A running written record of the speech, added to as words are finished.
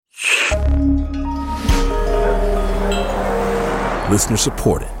Listener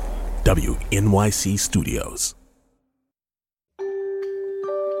supported. WNYC Studios.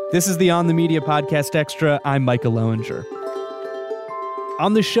 This is the On the Media Podcast Extra. I'm Micah Loewinger.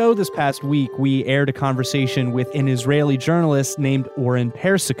 On the show this past week, we aired a conversation with an Israeli journalist named Oren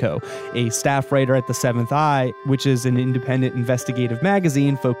Persico, a staff writer at The Seventh Eye, which is an independent investigative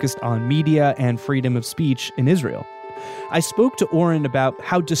magazine focused on media and freedom of speech in Israel. I spoke to Oren about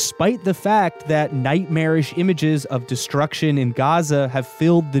how, despite the fact that nightmarish images of destruction in Gaza have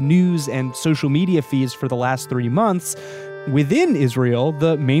filled the news and social media feeds for the last 3 months, within Israel,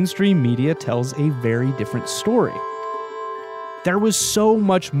 the mainstream media tells a very different story. There was so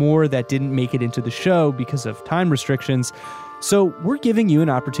much more that didn't make it into the show because of time restrictions, so we're giving you an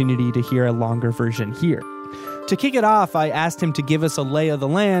opportunity to hear a longer version here. To kick it off, I asked him to give us a lay of the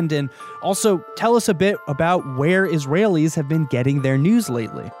land and also tell us a bit about where Israelis have been getting their news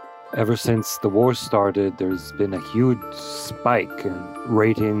lately. Ever since the war started, there's been a huge spike in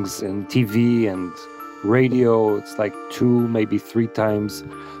ratings in TV and radio. It's like 2, maybe 3 times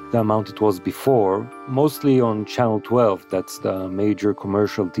the amount it was before, mostly on Channel 12. That's the major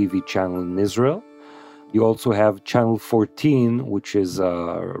commercial TV channel in Israel. You also have Channel 14, which is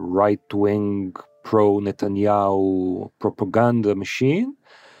a right-wing pro-Netanyahu propaganda machine,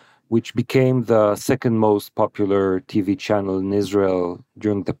 which became the second most popular TV channel in Israel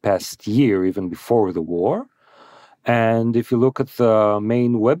during the past year, even before the war. And if you look at the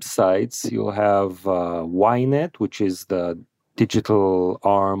main websites, you'll have Ynet, which is the digital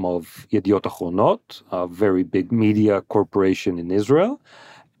arm of Yediot Ahronot, a very big media corporation in Israel.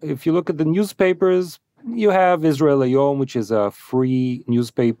 If you look at the newspapers, you have Israel Hayom, which is a free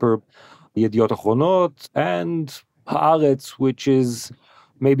newspaper, Yediot Ahronot, and Haaretz, which is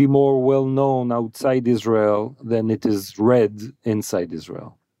maybe more well-known outside Israel than it is read inside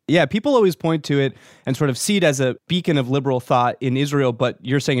Israel. Yeah, people always point to it and sort of see it as a beacon of liberal thought in Israel, but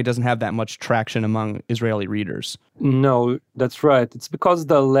you're saying it doesn't have that much traction among Israeli readers. No, that's right. It's because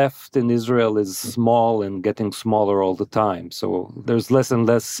the left in Israel is small and getting smaller all the time. So there's less and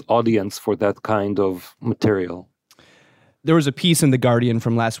less audience for that kind of material. There was a piece in The Guardian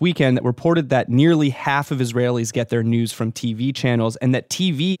from last weekend that reported that nearly half of Israelis get their news from TV channels, and that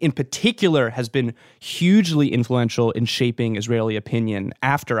TV in particular has been hugely influential in shaping Israeli opinion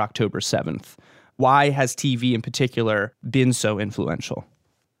after October 7th. Why has TV in particular been so influential?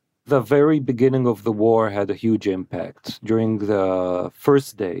 The very beginning of the war had a huge impact. During the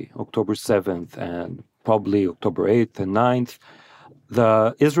first day, October 7th, and probably October 8th and 9th,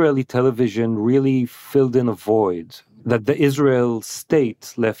 the Israeli television really filled in a void that the Israel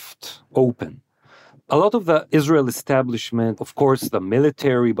state left open. A lot of the Israel establishment, of course, the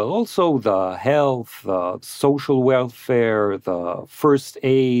military, but also the health, the social welfare, the first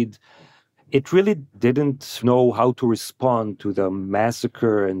aid, it really didn't know how to respond to the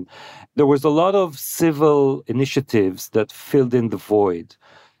massacre. And there was a lot of civil initiatives that filled in the void.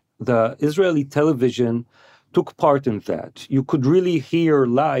 The Israeli television took part in that. You could really hear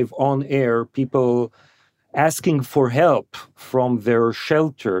live on air people asking for help from their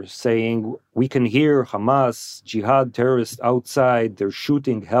shelter, saying, we can hear Hamas, jihad terrorists outside, they're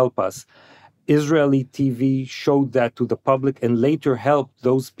shooting, help us. Israeli TV showed that to the public and later helped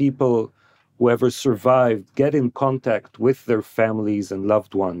those people, whoever survived, get in contact with their families and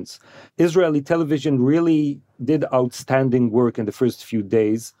loved ones. Israeli television really did outstanding work in the first few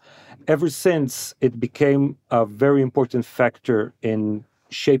days. Ever since, it became a very important factor in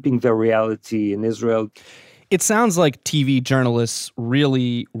shaping the reality in Israel. It sounds like TV journalists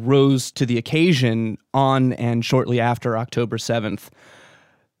really rose to the occasion on and shortly after October 7th.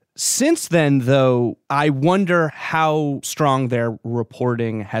 Since then, though, I wonder how strong their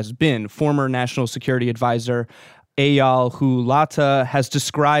reporting has been. Former National Security Advisor Eyal Hulata has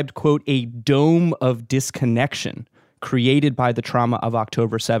described, quote, a dome of disconnection created by the trauma of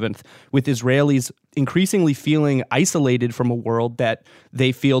October 7th, with Israelis increasingly feeling isolated from a world that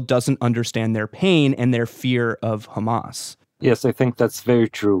they feel doesn't understand their pain and their fear of Hamas. Yes, I think that's very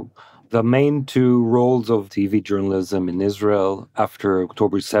true. The main 2 roles of TV journalism in Israel after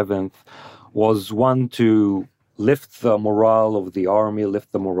October 7th was one, to lift the morale of the army,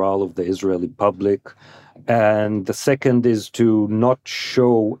 lift the morale of the Israeli public. And the second is to not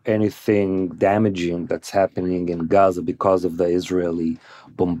show anything damaging that's happening in Gaza because of the Israeli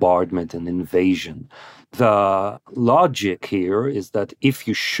bombardment and invasion. The logic here is that if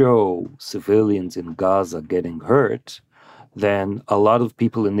you show civilians in Gaza getting hurt, then a lot of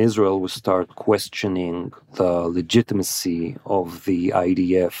people in Israel will start questioning the legitimacy of the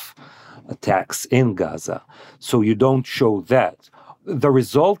IDF attacks in Gaza. So you don't show that. The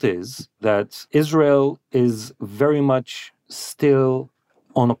result is that Israel is very much still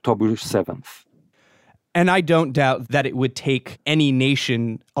on October 7th. And I don't doubt that it would take any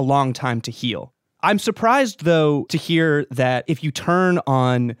nation a long time to heal. I'm surprised, though, to hear that if you turn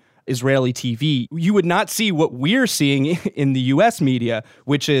on Israeli TV, you would not see what we're seeing in the US media,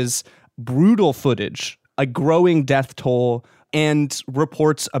 which is brutal footage, a growing death toll, and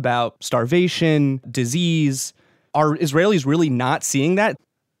reports about starvation, disease. Are Israelis really not seeing that?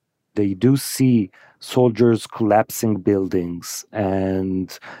 They do see soldiers collapsing buildings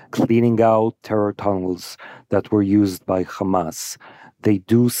and cleaning out terror tunnels that were used by Hamas. They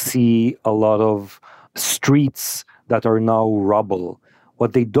do see a lot of streets that are now rubble.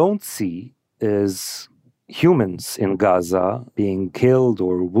 What they don't see is humans in Gaza being killed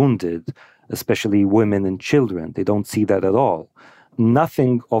or wounded, especially women and children. They don't see that at all.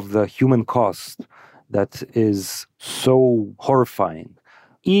 Nothing of the human cost that is so horrifying.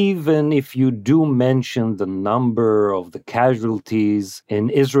 Even if you do mention the number of the casualties in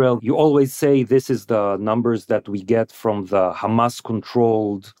Israel, you always say this is the numbers that we get from the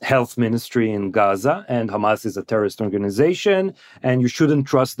Hamas-controlled health ministry in Gaza, and Hamas is a terrorist organization, and you shouldn't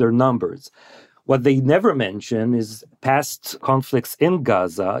trust their numbers. What they never mention is past conflicts in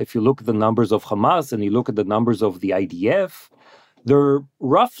Gaza. If you look at the numbers of Hamas and you look at the numbers of the IDF, they're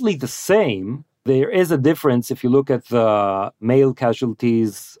roughly the same. There is a difference if you look at the male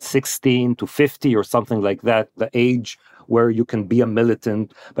casualties, 16 to 50 or something like that, the age where you can be a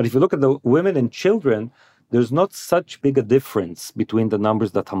militant. But if you look at the women and children, there's not such big a difference between the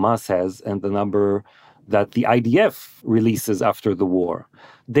numbers that Hamas has and the number that the IDF releases after the war.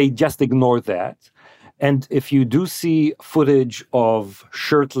 They just ignore that. And if you do see footage of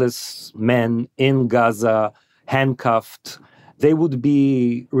shirtless men in Gaza, handcuffed, they would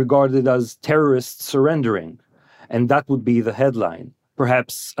be regarded as terrorists surrendering. And that would be the headline.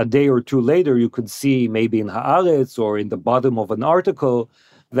 Perhaps a day or two later, you could see maybe in Haaretz or in the bottom of an article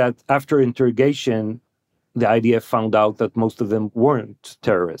that after interrogation, the IDF found out that most of them weren't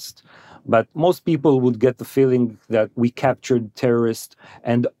terrorists. But most people would get the feeling that we captured terrorists,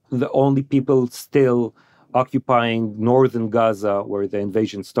 and the only people still occupying northern Gaza, where the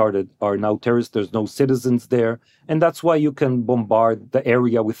invasion started, are now terrorists. There's no citizens there. And that's why you can bombard the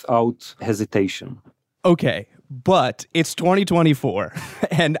area without hesitation. Okay, but it's 2024,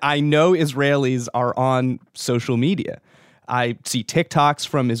 and I know Israelis are on social media. I see TikToks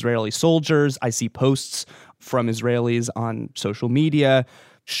from Israeli soldiers. I see posts from Israelis on social media.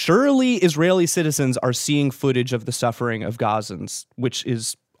 Surely Israeli citizens are seeing footage of the suffering of Gazans, which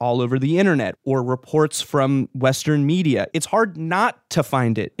is all over the internet, or reports from Western media. It's hard not to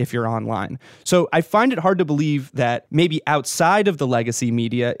find it if you're online. So I find it hard to believe that maybe outside of the legacy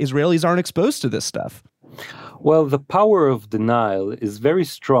media, Israelis aren't exposed to this stuff. Well, the power of denial is very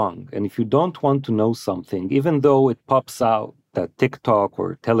strong. And if you don't want to know something, even though it pops out that TikTok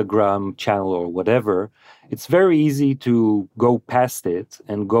or Telegram channel or whatever, it's very easy to go past it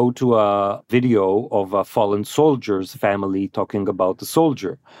and go to a video of a fallen soldier's family talking about the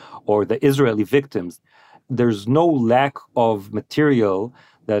soldier or the Israeli victims. There's no lack of material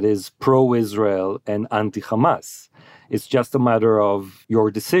that is pro-Israel and anti-Hamas. It's just a matter of your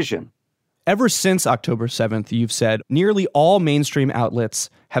decision. Ever since October 7th, you've said nearly all mainstream outlets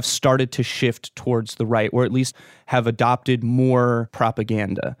have started to shift towards the right, or at least have adopted more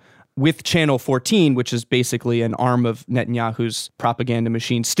propaganda. With Channel 14, which is basically an arm of Netanyahu's propaganda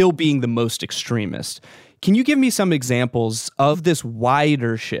machine, still being the most extremist. Can you give me some examples of this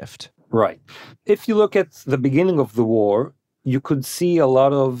wider shift? Right. If you look at the beginning of the war, you could see a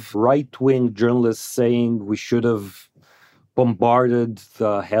lot of right-wing journalists saying we should have bombarded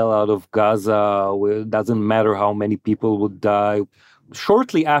the hell out of Gaza. It doesn't matter how many people would die.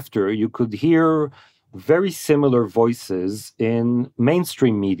 Shortly after, you could hear very similar voices in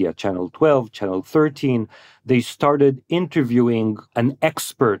mainstream media, Channel 12, Channel 13. They started interviewing an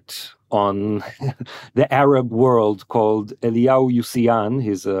expert on the Arab world called Eliyahu Yusian.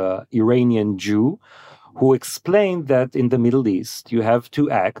 He's an Iranian Jew who explained that in the Middle East, you have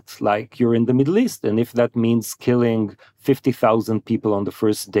to act like you're in the Middle East. And if that means killing 50,000 people on the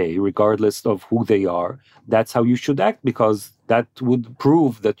first day, regardless of who they are, that's how you should act, because that would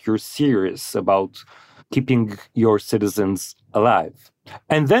prove that you're serious about keeping your citizens alive.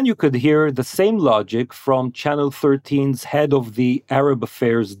 And then you could hear the same logic from Channel 13's head of the Arab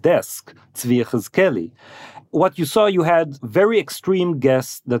Affairs desk, Tzvi Yechezkeli. What you saw, you had very extreme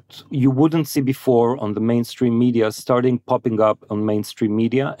guests that you wouldn't see before on the mainstream media starting popping up on mainstream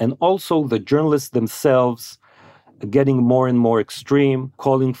media, and also the journalists themselves getting more and more extreme,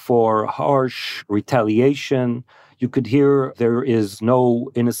 calling for harsh retaliation. You could hear there is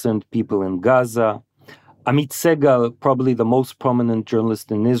no innocent people in Gaza. Amit Segal, probably the most prominent journalist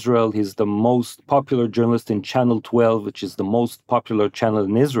in Israel. He's the most popular journalist in Channel 12, which is the most popular channel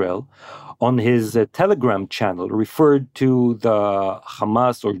in Israel. On his Telegram channel, referred to the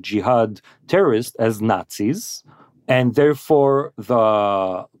Hamas or Jihad terrorists as Nazis. And therefore,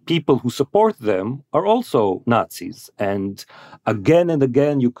 the people who support them are also Nazis. And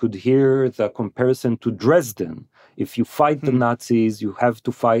again, you could hear the comparison to Dresden. If you fight the Nazis, you have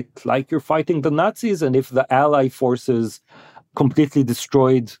to fight like you're fighting the Nazis. And if the Ally forces completely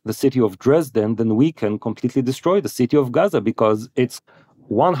destroyed the city of Dresden, then we can completely destroy the city of Gaza because it's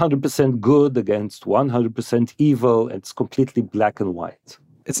 100% good against 100% evil. It's completely black and white.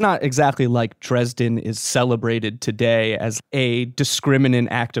 It's not exactly like Dresden is celebrated today as a discriminant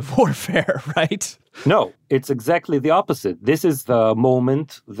act of warfare, right? No, it's exactly the opposite. This is the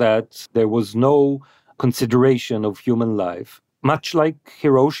moment that there was no consideration of human life, much like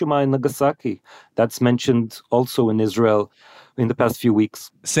Hiroshima and Nagasaki. That's mentioned also in Israel in the past few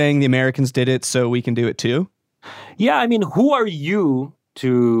weeks. Saying the Americans did it so we can do it too? Yeah, I mean, who are you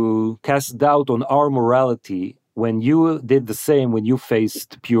to cast doubt on our morality when you did the same when you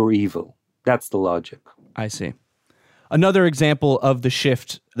faced pure evil? That's the logic. I see. Another example of the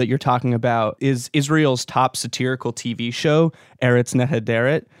shift that you're talking about is Israel's top satirical TV show, Eretz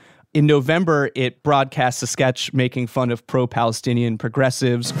Nehederet. In November, it broadcasts a sketch making fun of pro-Palestinian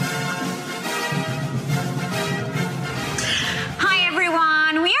progressives. Hi,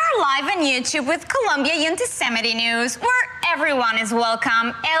 everyone. We are live on YouTube with Columbia Anti-Semitic News, where everyone is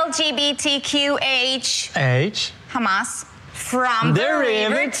welcome. LGBTQH. H. Hamas. From the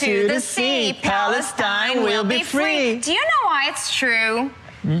river to the sea, Palestine will be free. Do you know why it's true?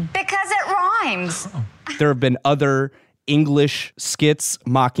 Because it rhymes. There have been other English skits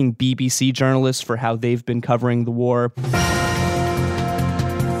mocking BBC journalists for how they've been covering the war.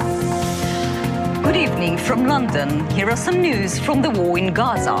 Good evening from London. Here are some news from the war in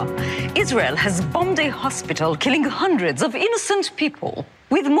Gaza. Israel has bombed a hospital, killing hundreds of innocent people.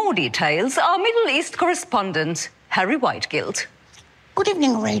 With more details, our Middle East correspondent, Harry Whitegilt. Good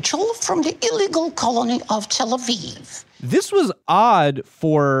evening, Rachel, from the illegal colony of Tel Aviv. This was odd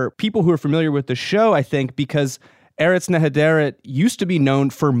for people who are familiar with the show, I think, because Eretz Nehederet used to be known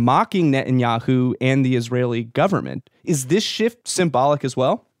for mocking Netanyahu and the Israeli government. Is this shift symbolic as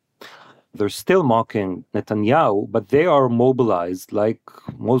well? They're still mocking Netanyahu, but they are mobilized, like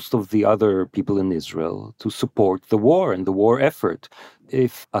most of the other people in Israel, to support the war and the war effort.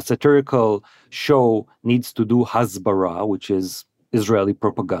 If a satirical show needs to do Hasbara, which is Israeli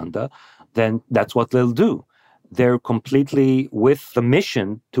propaganda, then that's what they'll do. They're completely with the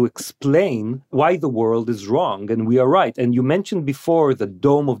mission to explain why the world is wrong and we are right. And you mentioned before the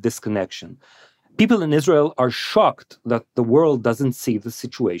dome of disconnection. People in Israel are shocked that the world doesn't see the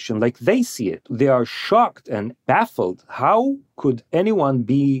situation like they see it. They are shocked and baffled. How could anyone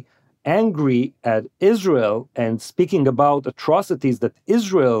be angry at Israel and speaking about atrocities that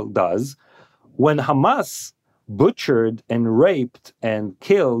Israel does when Hamas butchered and raped and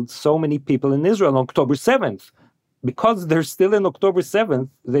killed so many people in Israel on October 7th? Because they're still in October 7th,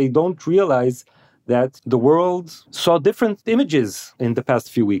 they don't realize that the world saw different images in the past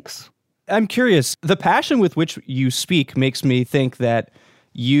few weeks. I'm curious, the passion with which you speak makes me think that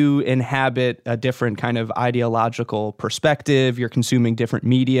you inhabit a different kind of ideological perspective. You're consuming different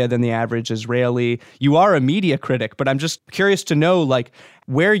media than the average Israeli. You are a media critic, but I'm just curious to know, like,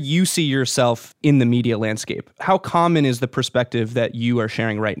 where you see yourself in the media landscape. How common is the perspective that you are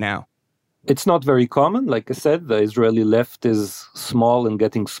sharing right now? It's not very common. Like I said, the Israeli left is small and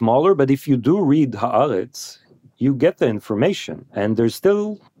getting smaller. But if you do read Haaretz, you get the information. And there's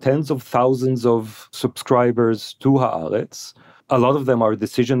still tens of thousands of subscribers to Haaretz. A lot of them are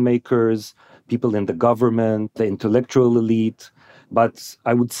decision makers, people in the government, the intellectual elite. But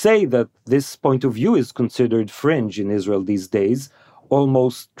I would say that this point of view is considered fringe in Israel these days,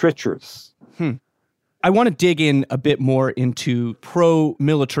 almost treacherous. I want to dig in a bit more into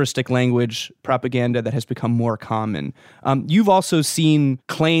pro-militaristic language propaganda that has become more common. You've also seen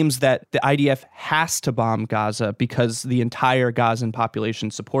claims that the IDF has to bomb Gaza because the entire Gazan population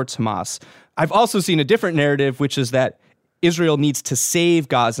supports Hamas. I've also seen a different narrative, which is that Israel needs to save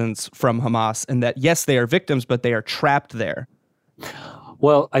Gazans from Hamas and that, yes, they are victims, but they are trapped there.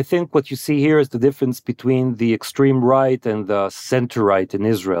 Well, I think what you see here is the difference between the extreme right and the center right in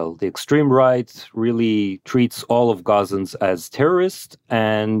Israel. The extreme right really treats all of Gazans as terrorists,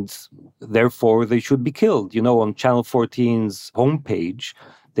 and therefore they should be killed. You know, on Channel 14's homepage,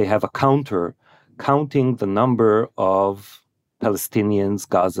 they have a counter counting the number of Palestinians,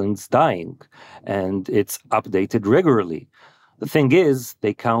 Gazans dying, and it's updated regularly. The thing is,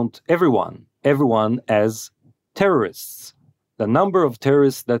 they count everyone as terrorists. The number of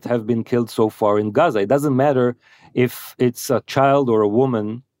terrorists that have been killed so far in Gaza, it doesn't matter if it's a child or a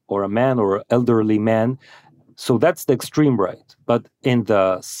woman or a man or an elderly man. So that's the extreme right. But in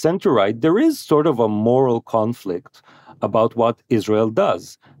the center right, there is sort of a moral conflict about what Israel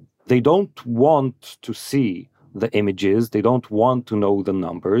does. They don't want to see the images. They don't want to know the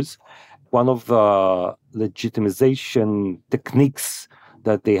numbers. One of the legitimization techniques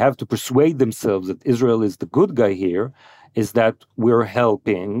that they have to persuade themselves that Israel is the good guy here is that we're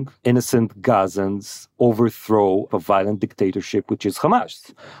helping innocent Gazans overthrow a violent dictatorship, which is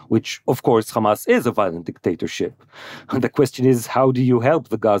Hamas, which, of course, Hamas is a violent dictatorship. And the question is, how do you help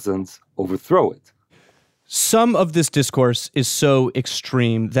the Gazans overthrow it? Some of this discourse is so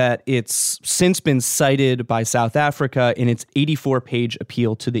extreme that it's since been cited by South Africa in its 84-page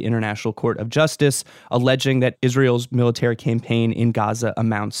appeal to the International Court of Justice, alleging that Israel's military campaign in Gaza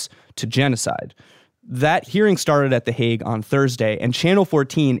amounts to genocide. That hearing started at The Hague on Thursday, and Channel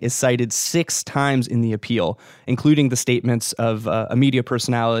 14 is cited 6 times in the appeal, including the statements of a media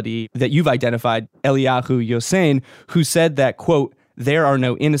personality that you've identified, Eliyahu Yossein, who said that, quote, "There are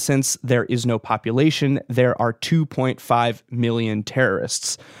no innocents, there is no population, there are 2.5 million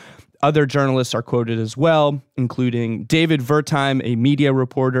terrorists." Other journalists are quoted as well, including David Wertheim, a media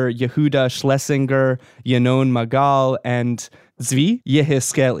reporter, Yehuda Schlesinger, Yanon Magal, and Zvi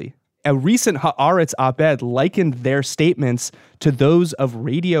Yehezkeli. A recent Haaretz op-ed likened their statements to those of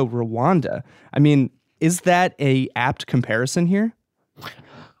Radio Rwanda. I mean, is that an apt comparison here?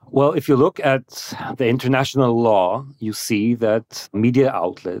 Well, if you look at the international law, you see that media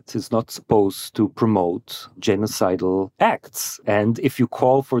outlet is not supposed to promote genocidal acts. And if you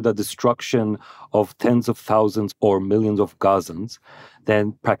call for the destruction of tens of thousands or millions of Gazans,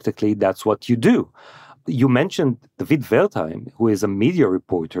 then practically that's what you do. You mentioned David Wertheim, who is a media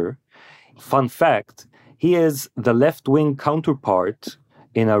reporter. Fun fact, he is the left-wing counterpart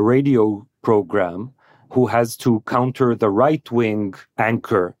in a radio program who has to counter the right-wing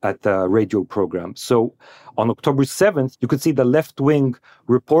anchor at the radio program. So on October 7th, you could see the left-wing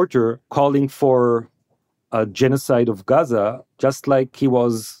reporter calling for a genocide of Gaza, just like he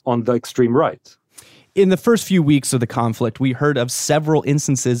was on the extreme right. In the first few weeks of the conflict, we heard of several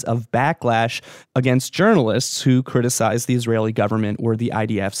instances of backlash against journalists who criticized the Israeli government or the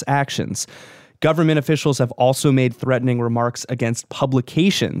IDF's actions. Government officials have also made threatening remarks against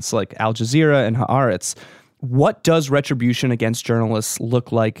publications like Al Jazeera and Haaretz. What does retribution against journalists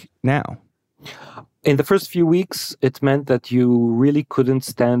look like now? In the first few weeks, it meant that you really couldn't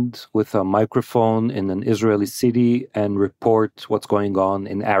stand with a microphone in an Israeli city and report what's going on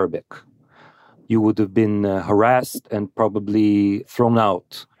in Arabic. You would have been harassed and probably thrown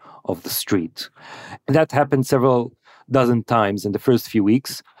out of the street. And that happened several dozen times in the first few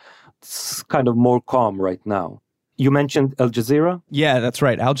weeks. It's kind of more calm right now. You mentioned Al Jazeera? Yeah, that's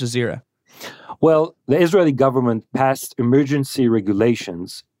right, Al Jazeera. Well, the Israeli government passed emergency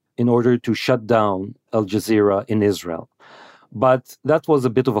regulations in order to shut down Al Jazeera in Israel. But that was a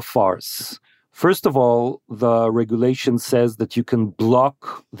bit of a farce. First of all, the regulation says that you can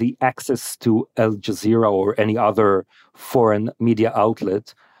block the access to Al Jazeera or any other foreign media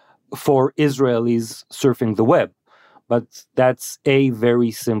outlet for Israelis surfing the web. But that's A,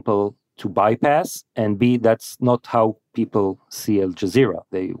 very simple to bypass, and B, that's not how people see Al Jazeera.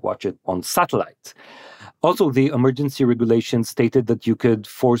 They watch it on satellite. Also, the emergency regulation stated that you could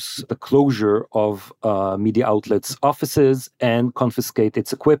force the closure of media outlets' offices and confiscate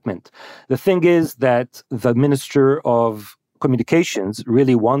its equipment. The thing is that the Minister of Communications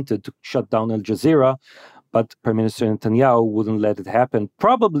really wanted to shut down Al Jazeera, but Prime Minister Netanyahu wouldn't let it happen,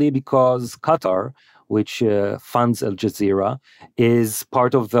 probably because Qatar, which funds Al Jazeera, is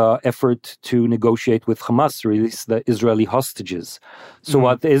part of the effort to negotiate with Hamas to release the Israeli hostages. So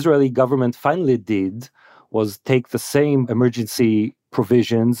what the Israeli government finally did was take the same emergency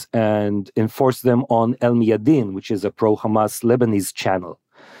provisions and enforce them on El Miyadin, which is a pro-Hamas Lebanese channel.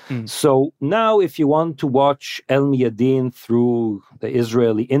 So now if you want to watch El Miyadin through the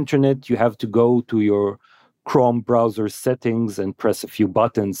Israeli internet, you have to go to your Chrome browser settings and press a few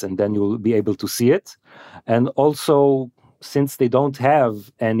buttons, and then you'll be able to see it. And also, since they don't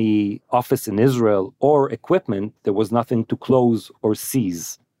have any office in Israel or equipment, there was nothing to close or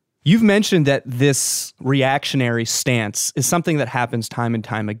seize. You've mentioned that this reactionary stance is something that happens time and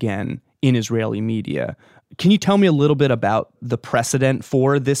time again in Israeli media. Can you tell me a little bit about the precedent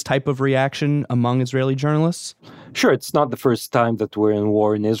for this type of reaction among Israeli journalists? Sure, it's not the first time that we're in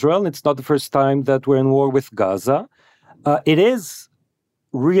war in Israel. It's not the first time that we're in war with Gaza. It is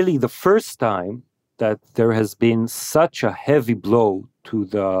really the first time that there has been such a heavy blow to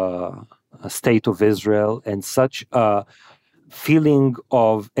the state of Israel and such a feeling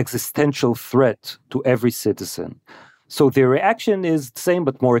of existential threat to every citizen. So the reaction is the same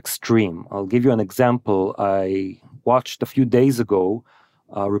but more extreme. I'll give you an example. I watched a few days ago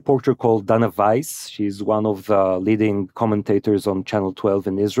a reporter called Dana Weiss. She's one of the leading commentators on Channel 12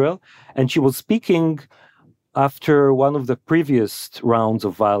 in Israel. And she was speaking after one of the previous rounds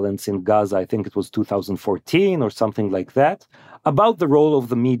of violence in Gaza, I think it was 2014 or something like that, about the role of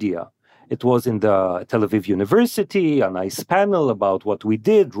the media. It was in the Tel Aviv University, a nice panel about what we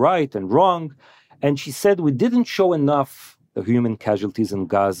did right and wrong. And she said, we didn't show enough the human casualties in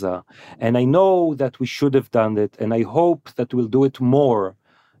Gaza. And I know that we should have done it. And I hope that we'll do it more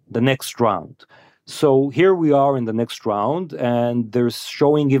the next round. So here we are in the next round, and they're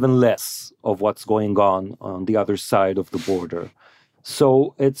showing even less of what's going on the other side of the border.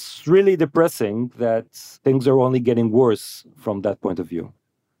 So it's really depressing that things are only getting worse from that point of view.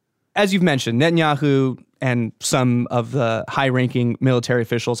 As you've mentioned, Netanyahu and some of the high-ranking military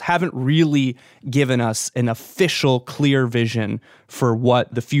officials haven't really given us an official, clear vision for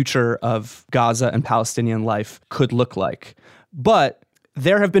what the future of Gaza and Palestinian life could look like. But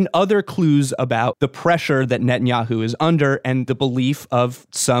there have been other clues about the pressure that Netanyahu is under and the belief of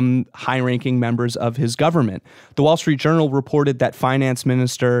some high-ranking members of his government. The Wall Street Journal reported that Finance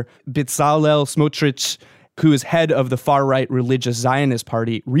Minister Bezalel Smotrich, who is head of the far-right religious Zionist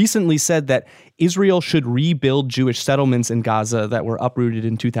party, recently said that Israel should rebuild Jewish settlements in Gaza that were uprooted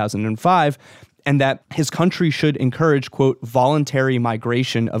in 2005, and that his country should encourage, quote, voluntary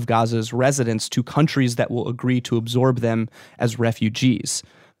migration of Gaza's residents to countries that will agree to absorb them as refugees.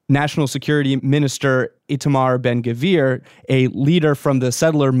 National Security Minister Itamar Ben-Gvir, a leader from the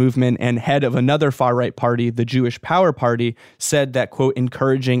settler movement and head of another far-right party, the Jewish Power Party, said that, quote,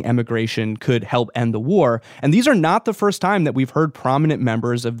 encouraging emigration could help end the war. And these are not the first time that we've heard prominent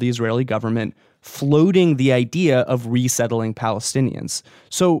members of the Israeli government floating the idea of resettling Palestinians.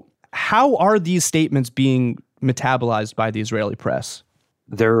 So how are these statements being metabolized by the Israeli press?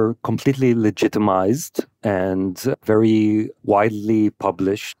 They're completely legitimized and very widely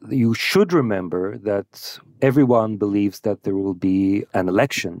published. You should remember that everyone believes that there will be an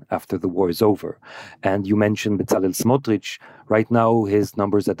election after the war is over. And you mentioned Bezalel Smotrich. Right now, his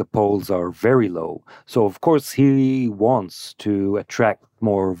numbers at the polls are very low. So, of course, he wants to attract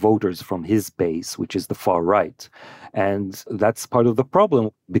more voters from his base, which is the far right. And that's part of the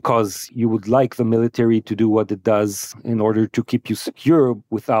problem, because you would like the military to do what it does in order to keep you secure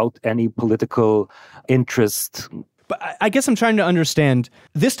without any political interest. But I guess I'm trying to understand,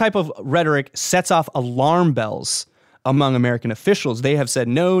 this type of rhetoric sets off alarm bells among American officials. They have said,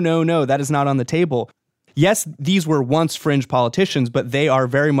 no, that is not on the table. Yes, these were once fringe politicians, but they are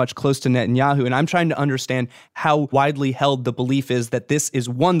very much close to Netanyahu. And I'm trying to understand how widely held the belief is that this is,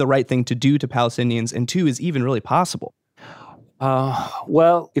 one, the right thing to do to Palestinians, and two, is even really possible.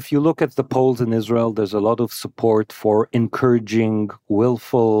 Well, if you look at the polls in Israel, there's a lot of support for encouraging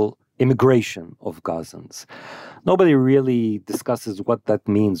willful immigration of Gazans. Nobody really discusses what that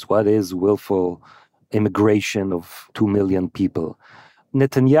means. What is willful immigration of 2 million people?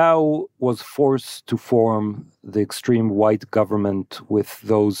 Netanyahu was forced to form the extreme white government with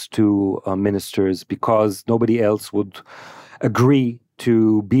those two ministers because nobody else would agree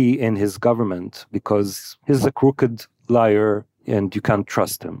to be in his government, because he's a crooked liar and you can't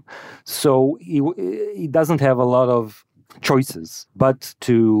trust him. So he doesn't have a lot of choices but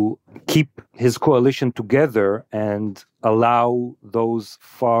to keep his coalition together and allow those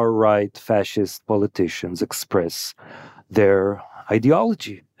far-right fascist politicians express their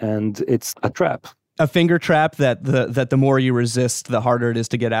ideology. And it's a trap. A finger trap that the more you resist, the harder it is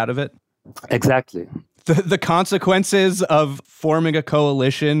to get out of it? Exactly. The consequences of forming a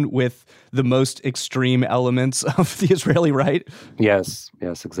coalition with the most extreme elements of the Israeli right? Yes,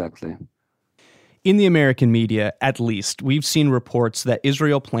 exactly. In the American media, at least, we've seen reports that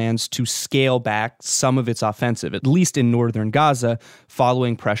Israel plans to scale back some of its offensive, at least in northern Gaza,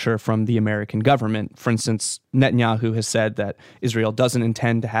 following pressure from the American government. For instance, Netanyahu has said that Israel doesn't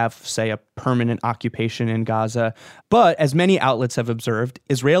intend to have, say, a permanent occupation in Gaza. But as many outlets have observed,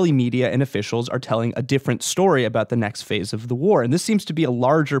 Israeli media and officials are telling a different story about the next phase of the war. And this seems to be a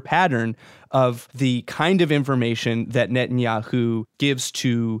larger pattern of the kind of information that Netanyahu gives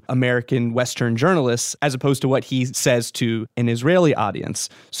to American Western journalists as opposed to what he says to an Israeli audience.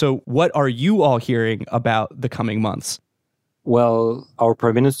 So what are you all hearing about the coming months? Well, our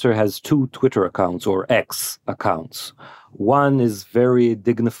prime minister has 2 Twitter accounts, or X accounts. One is very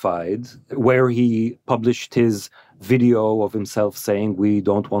dignified, where he published his video of himself saying, we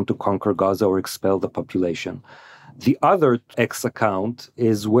don't want to conquer Gaza or expel the population. The other X account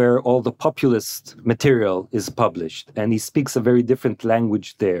is where all the populist material is published. And he speaks a very different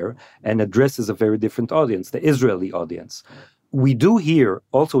language there and addresses a very different audience, the Israeli audience. We do hear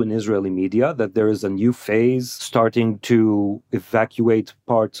also in Israeli media that there is a new phase starting to evacuate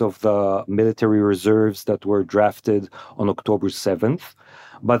parts of the military reserves that were drafted on October 7th.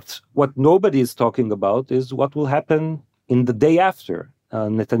 But what nobody is talking about is what will happen in the day after.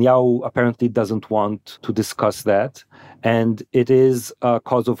 Netanyahu apparently doesn't want to discuss that. And it is a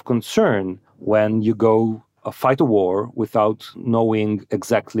cause of concern when you go fight a war without knowing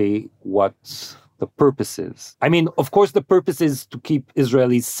exactly what the purpose is. I mean, of course, the purpose is to keep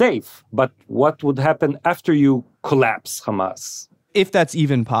Israelis safe. But what would happen after you collapse Hamas? If that's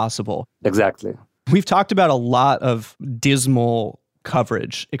even possible. Exactly. We've talked about a lot of dismal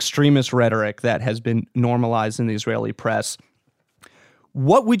coverage, extremist rhetoric that has been normalized in the Israeli press.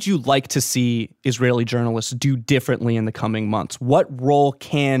 What would you like to see Israeli journalists do differently in the coming months? What role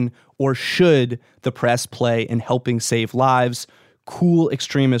can or should the press play in helping save lives, cool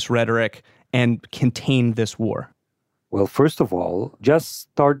extremist rhetoric, and contain this war? Well, first of all, just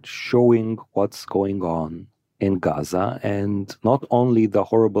start showing what's going on in Gaza, and not only the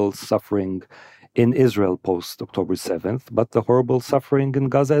horrible suffering in Israel post-October 7th, but the horrible suffering in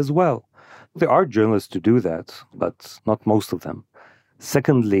Gaza as well. There are journalists to do that, but not most of them.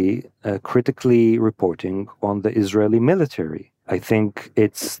 Secondly, critically reporting on the Israeli military. I think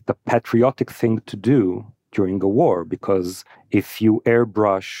it's the patriotic thing to do during a war, because if you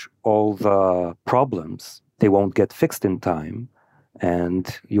airbrush all the problems, they won't get fixed in time,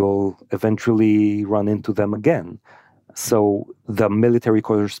 and you'll eventually run into them again. So the military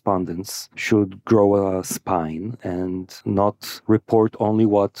correspondents should grow a spine and not report only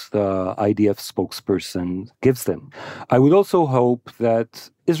what the IDF spokesperson gives them. I would also hope that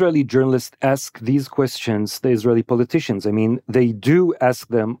Israeli journalists ask these questions to Israeli politicians. I mean, they do ask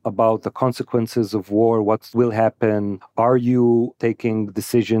them about the consequences of war, what will happen, are you taking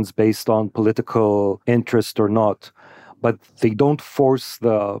decisions based on political interest or not? But they don't force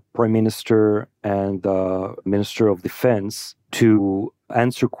the Prime Minister and the Minister of Defense to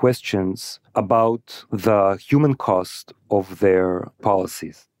answer questions about the human cost of their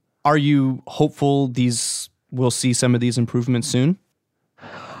policies. Are you hopeful we'll see some of these improvements soon?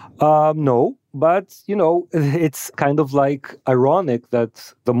 No, but, it's kind of like ironic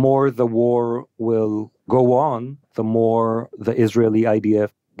that the more the war will go on, the more the Israeli IDF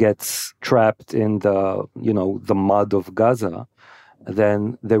gets trapped in the mud of Gaza,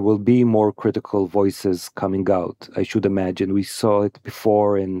 then there will be more critical voices coming out. I should imagine. We saw it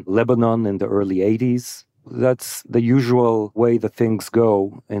before in Lebanon in the early 80s. That's the usual way that things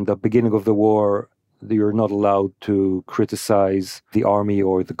go. In the beginning of the war, you're not allowed to criticize the army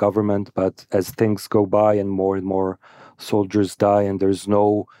or the government, but as things go by and more soldiers die and there's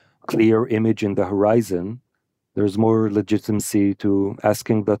no clear image in the horizon, there's more legitimacy to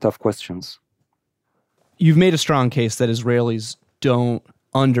asking the tough questions. You've made a strong case that Israelis don't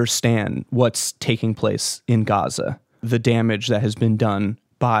understand what's taking place in Gaza, the damage that has been done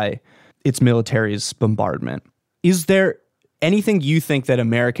by its military's bombardment. Is there anything you think that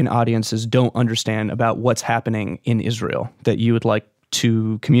American audiences don't understand about what's happening in Israel that you would like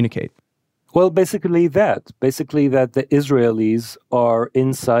to communicate? Well, basically that the Israelis are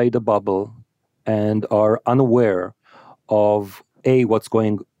inside a bubble and are unaware of A, what's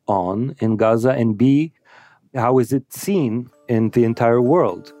going on in Gaza, and B, how is it seen in the entire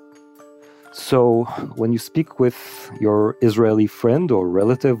world. So when you speak with your Israeli friend or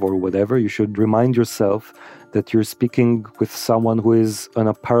relative or whatever, you should remind yourself that you're speaking with someone who is in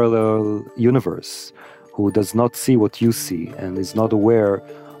a parallel universe, who does not see what you see and is not aware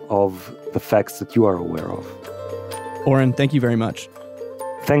of the facts that you are aware of. Oren, thank you very much.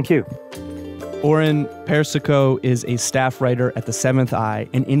 Thank you. Oren Persico is a staff writer at The Seventh Eye,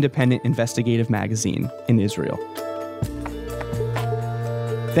 an independent investigative magazine in Israel.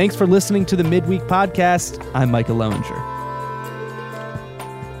 Thanks for listening to the Midweek Podcast. I'm Micah Loewinger.